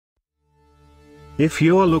If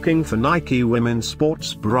you're looking for Nike women's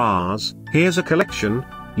sports bras, here's a collection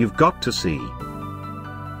you've got to see.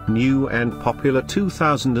 New and popular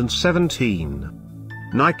 2017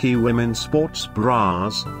 Nike women's sports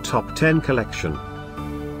bras Top 10 collection.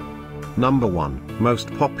 Number 1,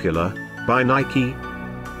 Most popular, by Nike.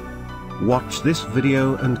 Watch this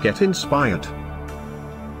video and get inspired.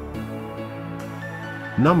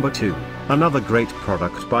 Number 2, another great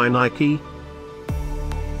product by Nike.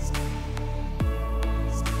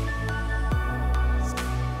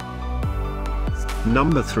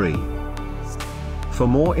 Number 3. For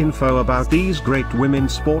more info about these great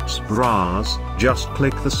women's sports bras, just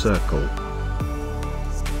click the circle.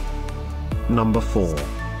 Number 4.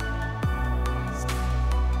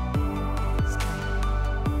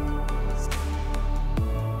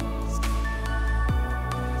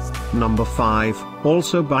 Number 5,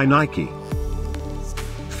 also by Nike.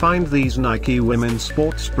 Find these Nike women's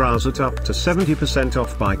sports bras at up to 70%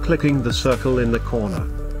 off by clicking the circle in the corner.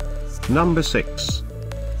 Number 6.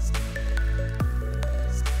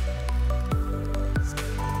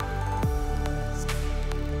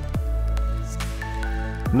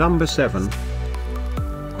 Number 7.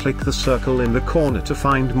 Click the circle in the corner to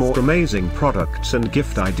find more amazing products and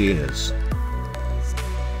gift ideas.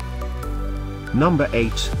 Number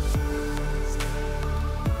 8.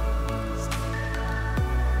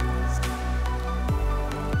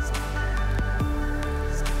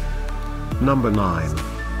 Number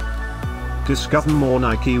 9. Discover more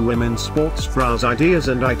Nike women's sports bras ideas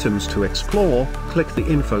and items to explore, click the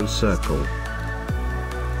info circle.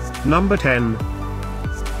 Number 10.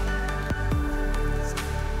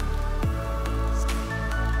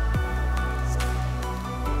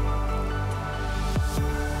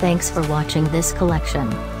 Thanks for watching this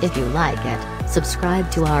collection. If you like it,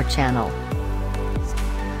 subscribe to our channel.